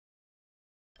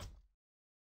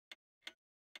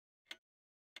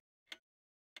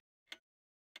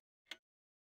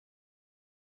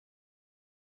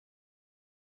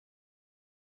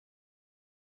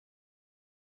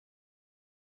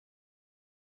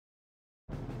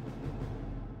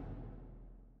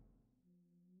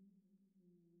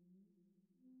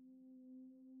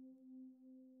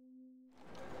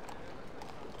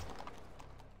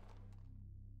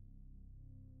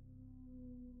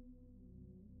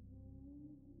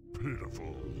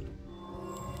Pitiful.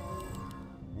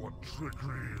 What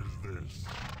trickery is this?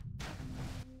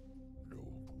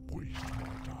 Don't waste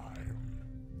my time.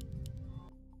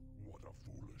 What a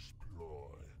foolish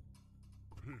ploy.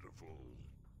 Pitiful.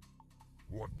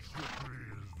 What trickery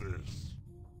is this?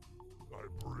 I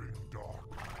bring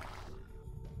darkness.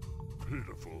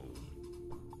 Pitiful.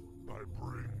 I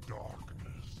bring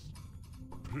darkness.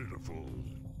 Pitiful.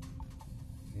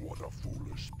 What a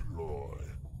foolish ploy.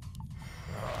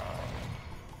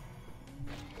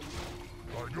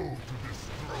 I go to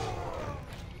destroy.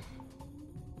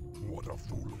 What a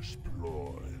foolish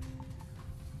ploy.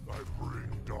 I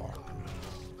bring darkness.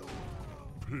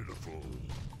 Pitiful.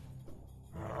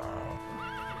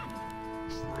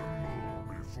 Tremble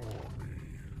before me.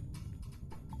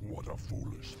 What a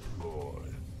foolish ploy.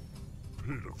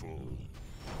 Pitiful.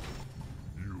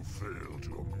 You fail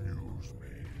to amuse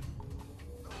me.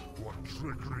 What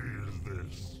trickery is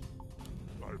this?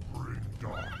 I bring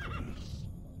darkness.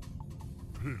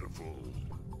 Pitiful.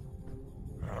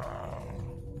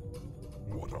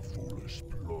 What a foolish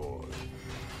ploy.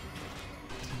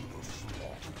 To the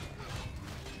slaughter.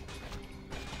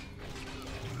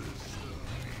 This will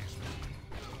please me.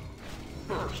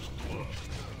 First blood.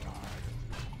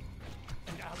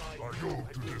 I go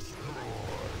to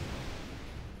destroy.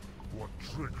 What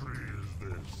trickery is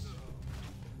this?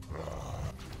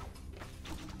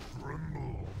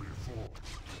 Tremble before.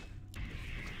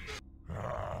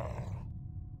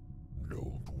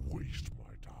 Don't waste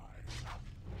my time.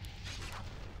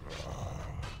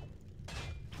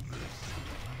 This.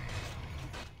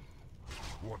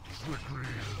 What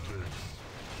trickery is this?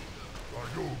 I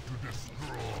go to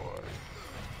destroy.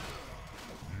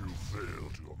 You fail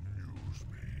to amuse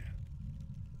me.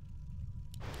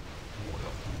 What a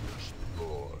foolish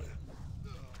ploy.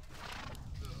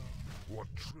 What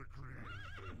trickery is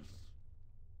this?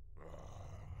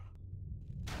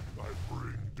 I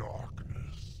bring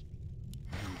darkness.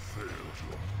 You fail to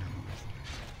amuse me.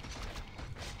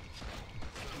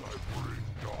 I bring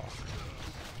darkness.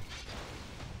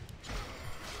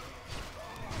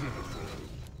 Pitiful.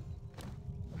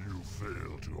 You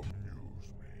fail to amuse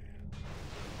me.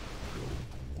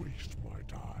 Don't waste my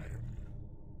time.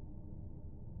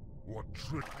 What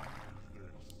trick is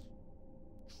this?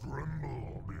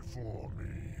 Tremble before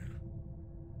me.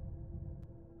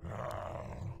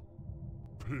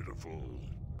 Pitiful.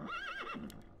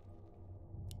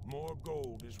 More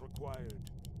gold is required.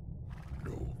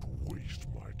 Don't waste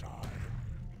my time.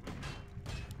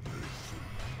 Listen.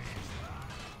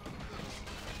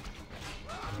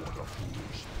 What a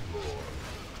foolish ploy.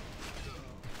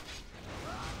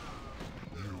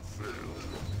 You fail to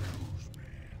amuse me.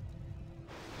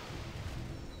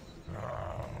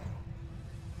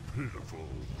 Pitiful.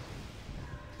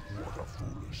 What a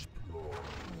foolish ploy.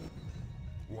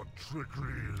 What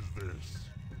trickery is this?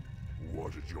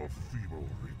 What is your feeble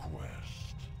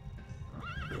request?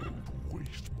 Don't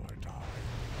waste my time.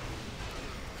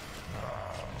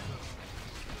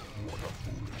 What a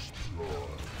foolish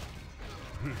ploy.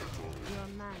 Pitiful. Your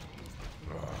man is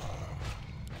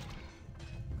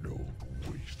Don't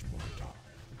waste my time.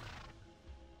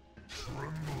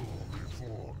 Tremble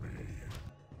before me.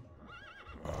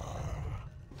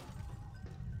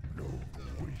 Don't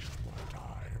waste my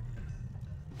time.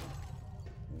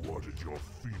 What is your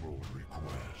feeble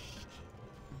request?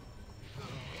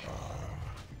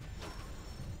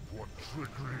 What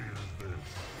trickery is this?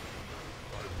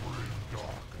 I bring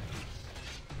darkness.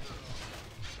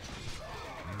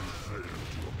 You fail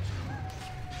to amuse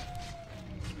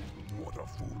me. What a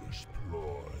foolish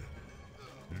ploy.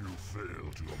 You fail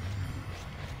to amuse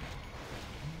me.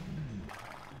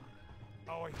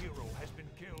 Our hero has been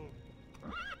killed.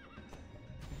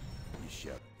 We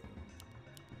shall.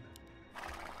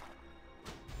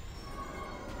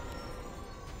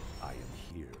 I am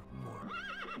here,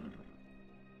 Morgan.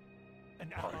 An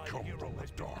I allied come hero from the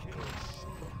has been killed. darkness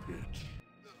of the pit.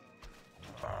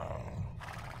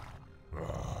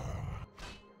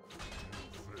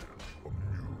 Fail to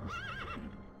amuse me.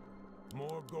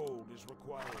 More gold is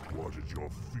required. What is your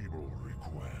feeble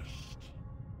request?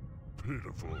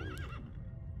 Pitiful.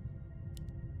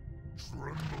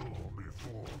 Tremble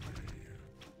before me.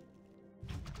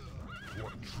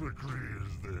 What trickery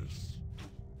is this?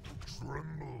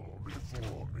 Tremble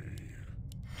before me.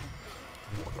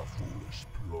 What a foolish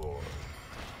ploy.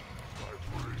 I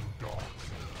bring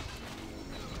darkness.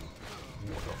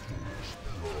 What a foolish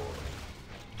ploy.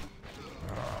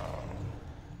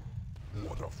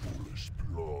 What a foolish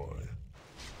ploy.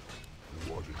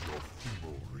 What is your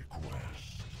feeble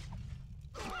request?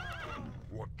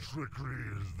 What trickery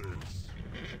is this?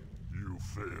 You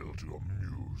fail to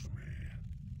amuse me.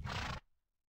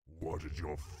 What is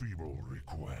your feeble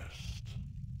request?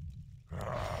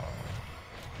 Ah,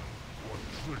 what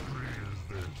trickery is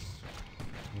this?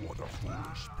 What a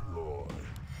foolish ploy.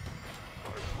 I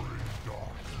bring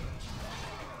darkness.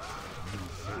 You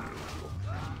fail to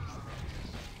amuse me.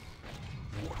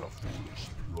 What a foolish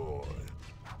ploy.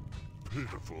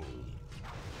 Pitiful.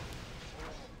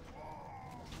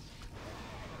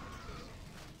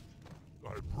 I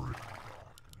bring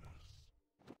darkness.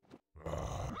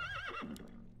 Ah.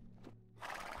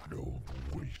 Don't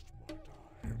waste my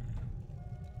time.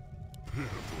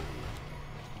 Pitiful.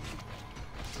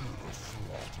 To the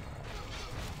slaughter.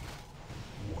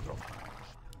 What a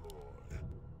foolish ploy.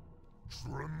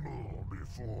 Tremble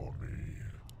before me.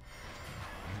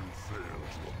 You fail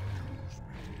to amuse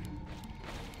me.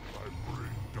 I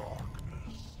bring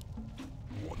darkness.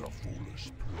 What a foolish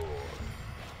ploy.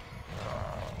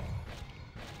 Ah.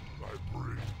 I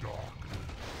bring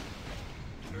darkness.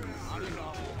 You fail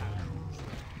to amuse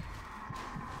me.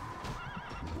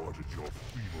 What is your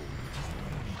feeble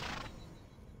request?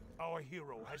 Our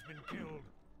hero has been killed.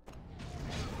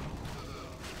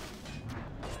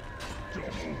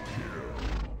 Double kill.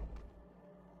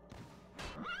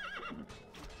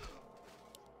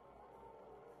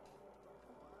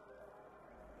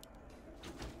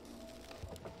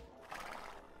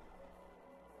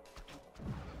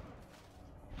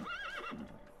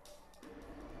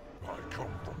 I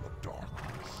come from the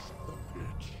darkness, the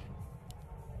pit.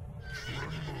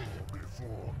 Tremble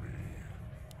before me.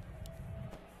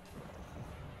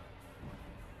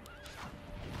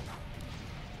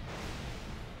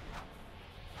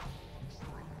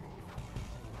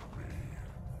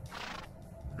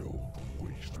 Don't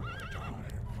waste my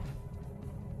time.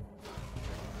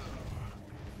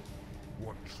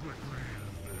 What trickery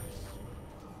is this?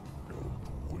 Don't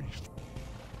waste.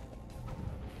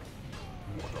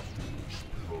 What a foolish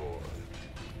ploy.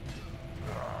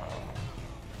 Ah.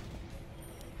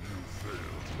 You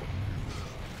fail to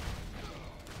amuse me.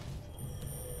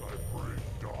 I bring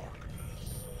darkness.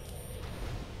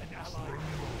 An ally.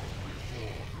 Tremble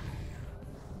before me.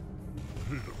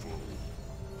 Pitiful.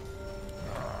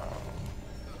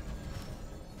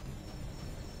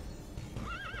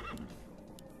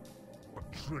 What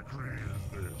trickery is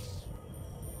this?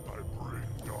 I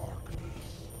bring darkness.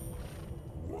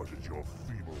 What is your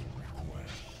feeble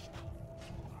request?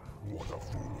 What a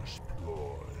foolish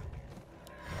ploy.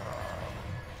 Ah.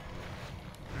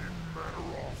 In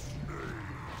Madaroth's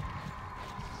name.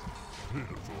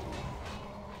 Pitiful.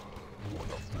 What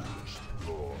a foolish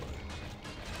ploy.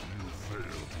 You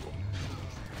fail to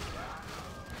amuse me.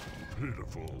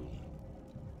 Pitiful.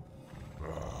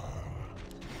 Ah.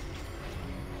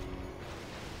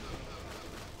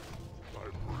 I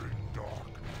bring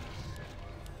darkness.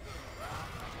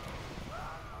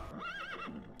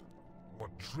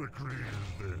 What trickery is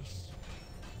this?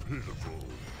 Pitiful.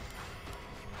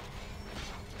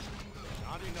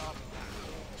 Not enough.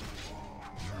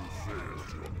 You fail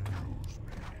to amuse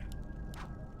me.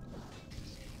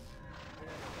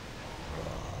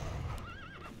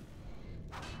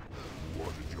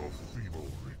 What is your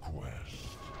feeble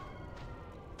request?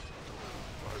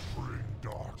 I bring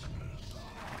darkness.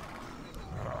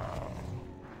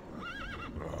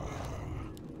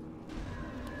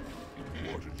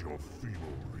 What is your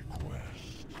feeble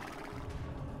request?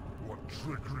 What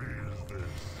trickery is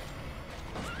this?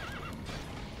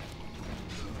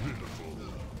 Pitiful.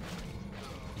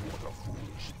 What a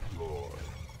foolish ploy.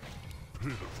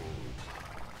 Pitiful.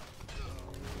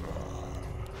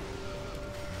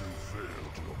 You fail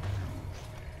to amuse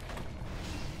me.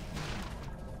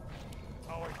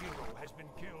 Our hero has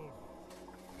been killed.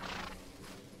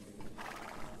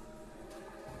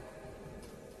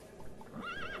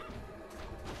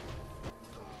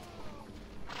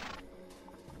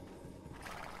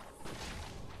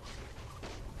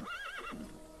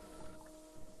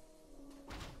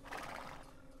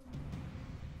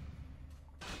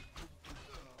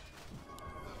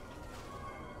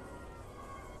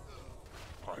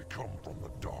 I come from the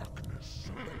darkness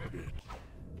of the pit.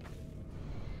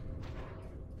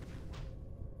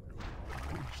 Don't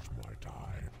waste my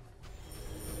time.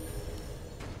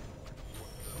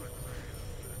 What trickery is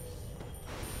this?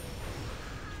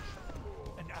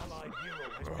 An allied hero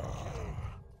has been killed.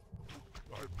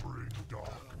 I bring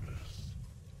darkness.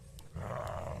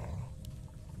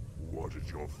 What is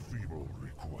your feeble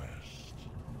request?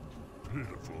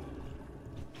 Pitiful.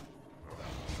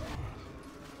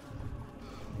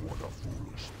 What a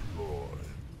foolish ploy.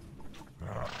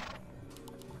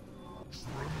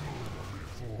 Tremble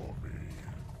before me.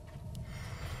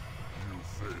 You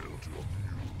fail to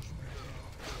amuse me.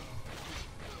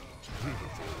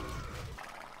 Pitiful.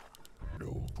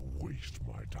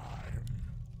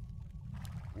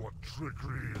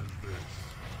 trickery is this?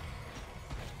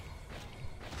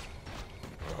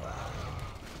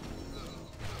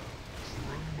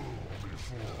 Tremble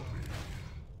before me.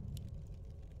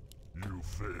 You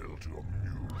fail to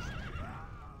amuse me.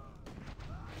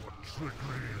 What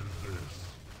trickery is this?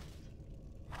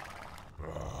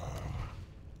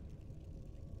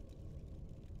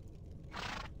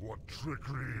 What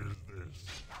trickery is this?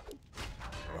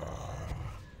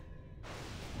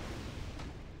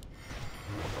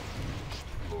 What a foolish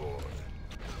ploy.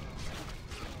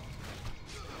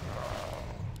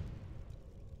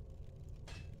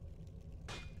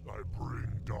 I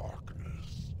bring darkness.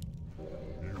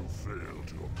 You fail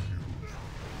to amuse me.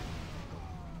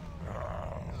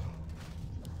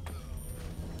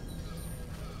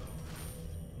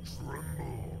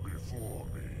 Tremble before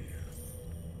me.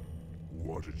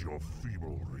 What is your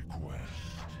feeble request?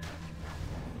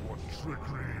 What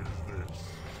trickery is this?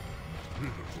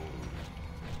 Pitiful.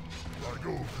 I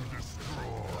go to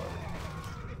destroy.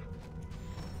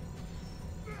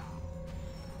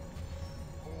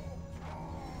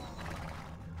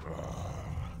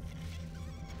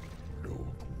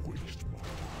 Don't waste my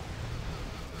time.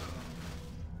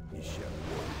 What is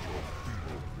your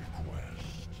feeble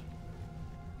request?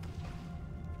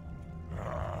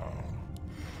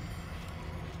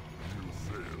 You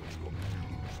fail to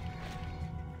amuse me.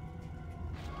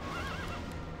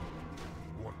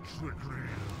 What trickery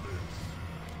is this?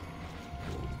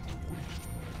 Don't waste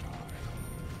my time.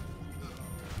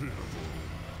 Pitiful.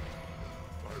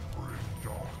 I bring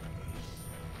darkness.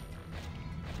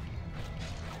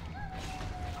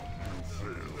 You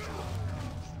fail to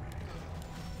amuse me.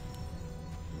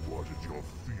 What is your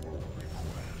feeble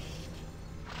request?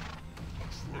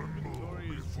 Tremble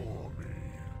before me.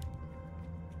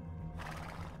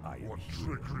 What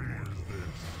trickery is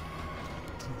this?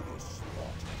 To the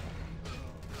slaughter.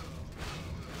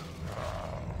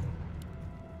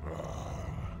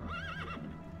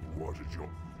 What is your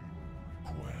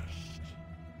request?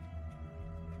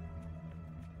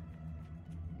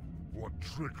 What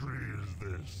trickery is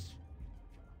this?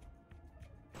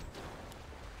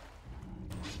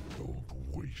 Don't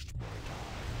waste my time.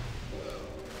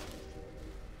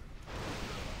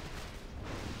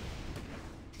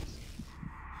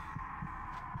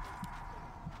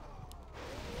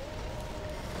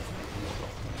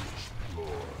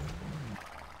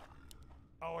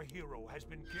 Our hero has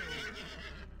been killed.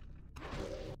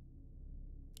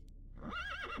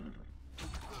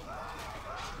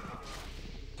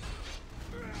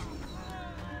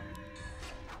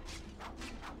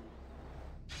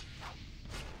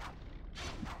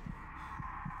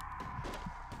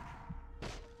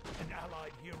 An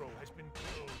allied hero has been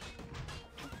killed.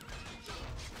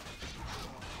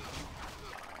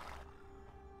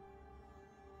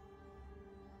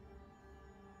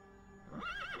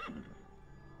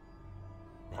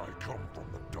 I come from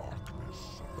the darkness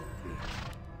of the pit.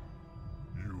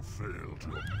 You fail to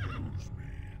amuse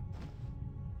me.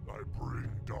 I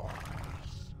bring darkness.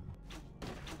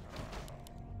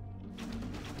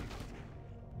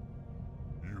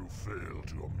 You fail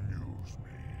to amuse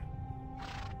me.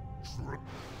 Trip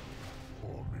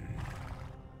for me.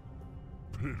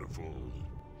 Pitiful.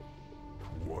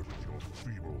 What is your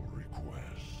feeble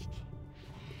request?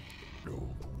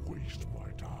 Don't waste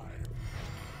my time.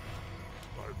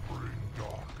 I bring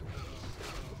darkness.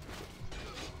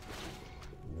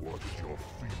 What is your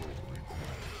feeble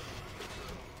request?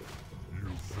 You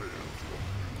fail to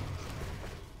amuse me.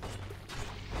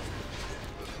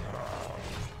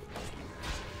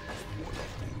 What a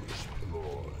foolish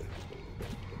ploy.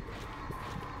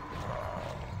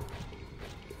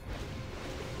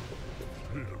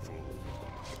 Pitiful.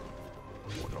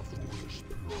 What a foolish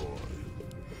ploy.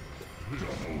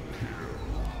 Double kill.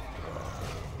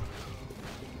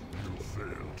 You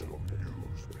fail to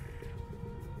amuse me.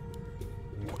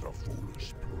 What a foolish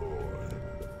ploy.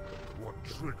 What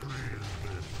trickery is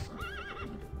this?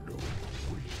 Don't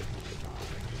waste my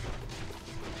time.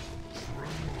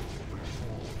 Tremble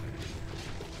before me.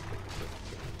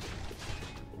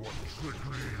 What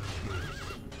trickery is this?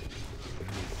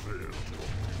 You fail to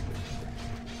amuse me.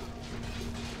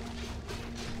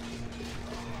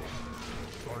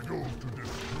 I go to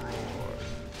destroy.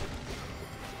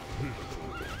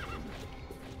 Pitiful.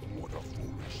 What a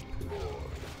foolish ploy.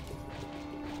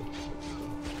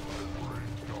 I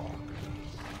bring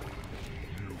darkness.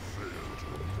 You fail to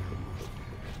amuse me.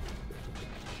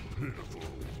 Pitiful.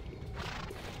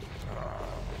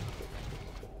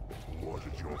 What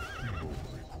is your feeble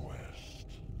request?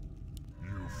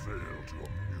 You fail to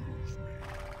amuse me.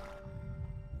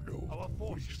 No. Our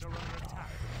forces are under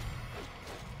attack.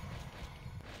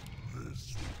 This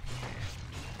will be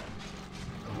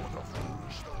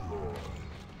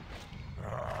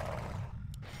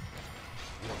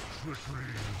trickery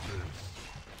is this?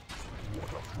 What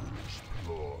a foolish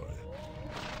ploy.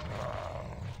 Ah.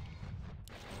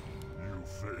 You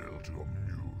fail to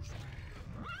amuse me.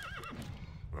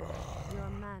 Your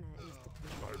manner is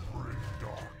depleted. I bring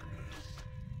darkness.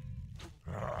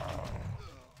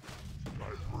 I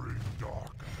bring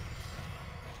darkness.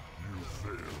 You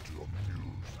fail to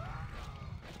amuse me.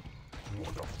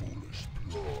 What a foolish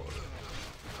ploy.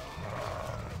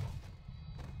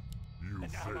 You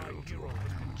fail to amuse me.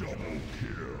 Double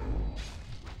kill.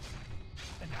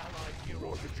 An allied hero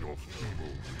What has is your been killed.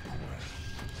 feeble request?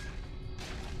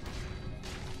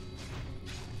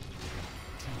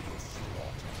 To the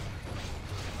slaughter.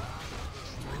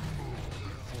 Tremble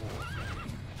before me.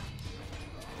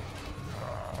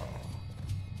 Now.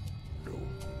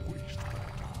 Don't waste my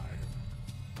time.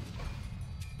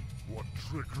 What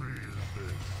trickery is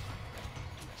this?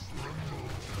 Tremble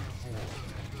before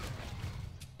me.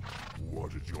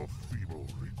 What is your feeble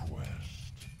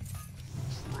request?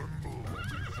 Tremble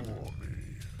before me.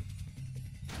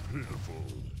 Pitiful.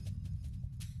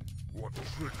 What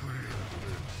trickery is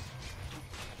this?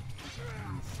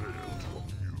 You fail to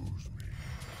amuse me.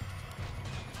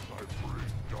 I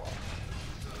bring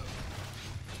darkness.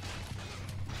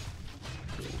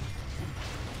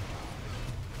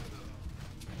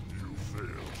 You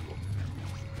fail to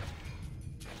amuse me.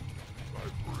 I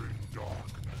bring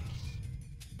darkness.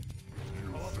 You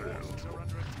Our fail forces to are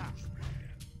under attack. amuse me.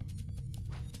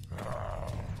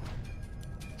 Ah.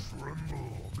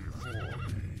 Tremble before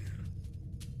me.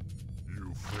 You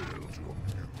fail to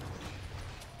amuse me.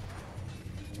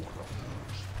 What a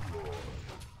foolish ploy.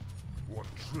 What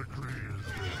trickery is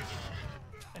this?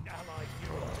 An allied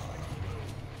hero has been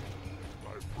killed. I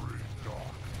bring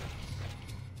darkness.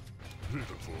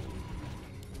 Pitiful.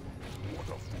 What a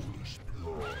foolish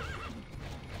ploy.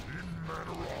 In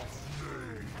Manaroth's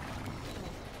name.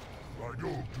 I go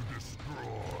to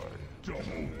destroy.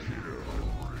 Double kill. I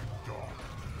bring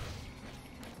darkness.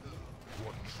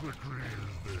 What trickery is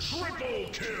this? Triple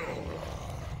kill!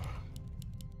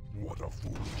 What a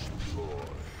foolish ploy.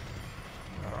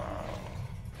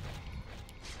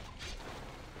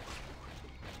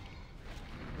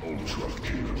 Ultra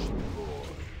kill. Your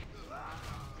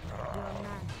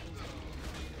manner is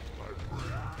I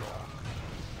bring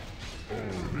darkness.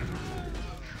 Only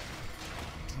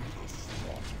to the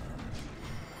slaughter.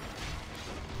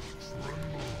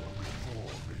 Tremble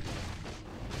before me.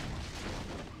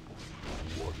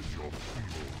 What is your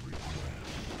feeble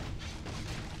request?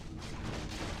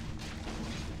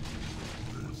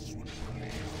 This would please me.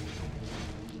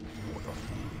 What a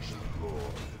foolish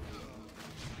ploy.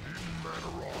 In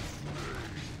Manaroth's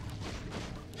name.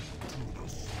 To the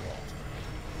slaughter.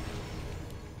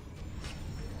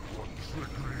 What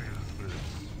trickery is this?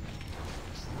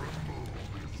 Tremble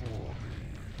before me.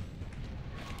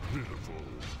 Pitiful.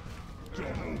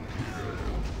 Double kill.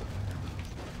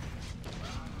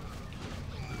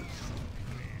 This would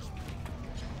please me.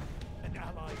 An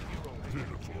allied hero has been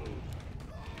Pitiful. killed.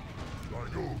 I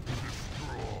go to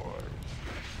destroy.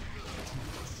 To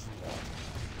the slaughter.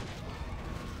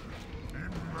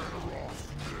 In Manaroth's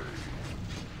name.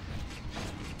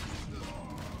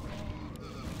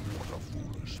 What a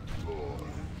foolish ploy.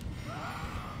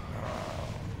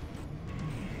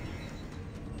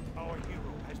 Our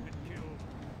hero has been killed.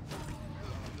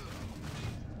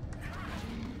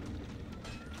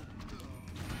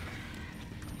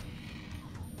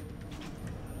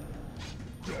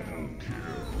 Double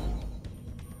kill.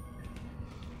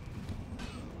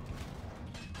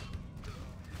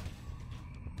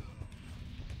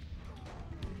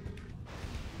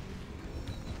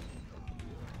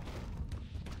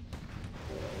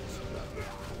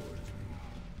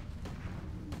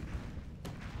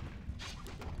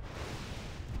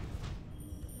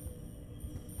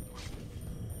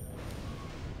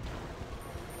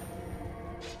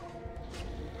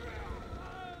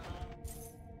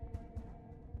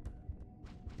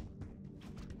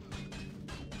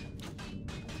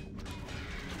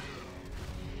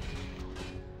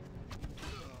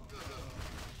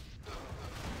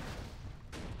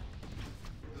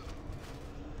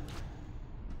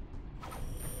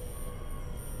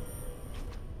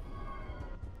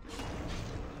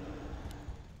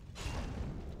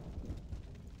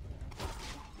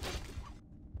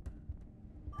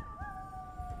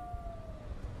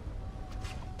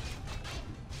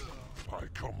 I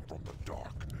come from the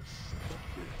darkness.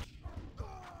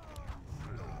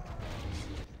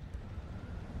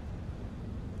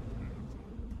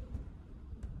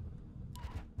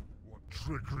 What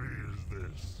trickery is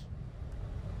this?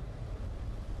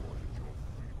 What is your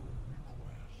feeble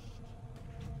request?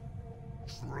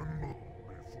 Tremble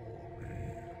before me.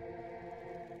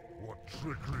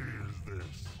 trickery is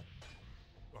this?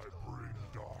 I bring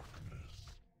darkness.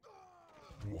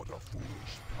 What a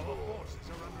foolish Our ploy. forces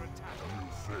are under attack. You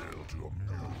fail to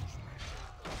amuse me.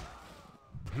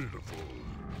 Pitiful.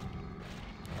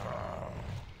 Ah.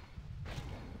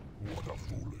 What a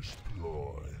foolish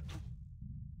ploy.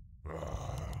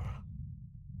 Ah.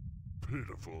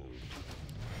 Pitiful.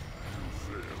 You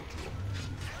fail to amuse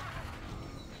me.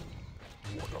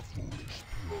 What a foolish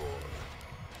ploy.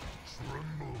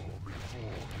 Tremble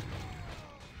before me.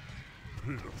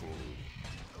 Pitiful.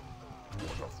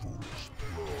 What a foolish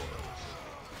ploy.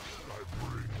 I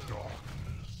bring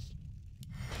darkness.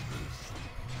 This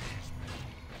will please me.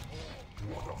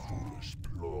 What a foolish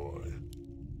ploy.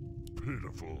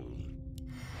 Pitiful.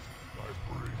 I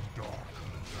bring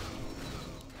darkness.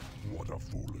 What a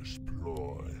foolish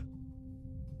ploy.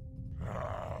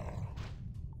 Ah.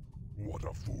 What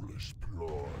a foolish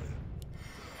ploy.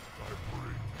 I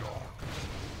bring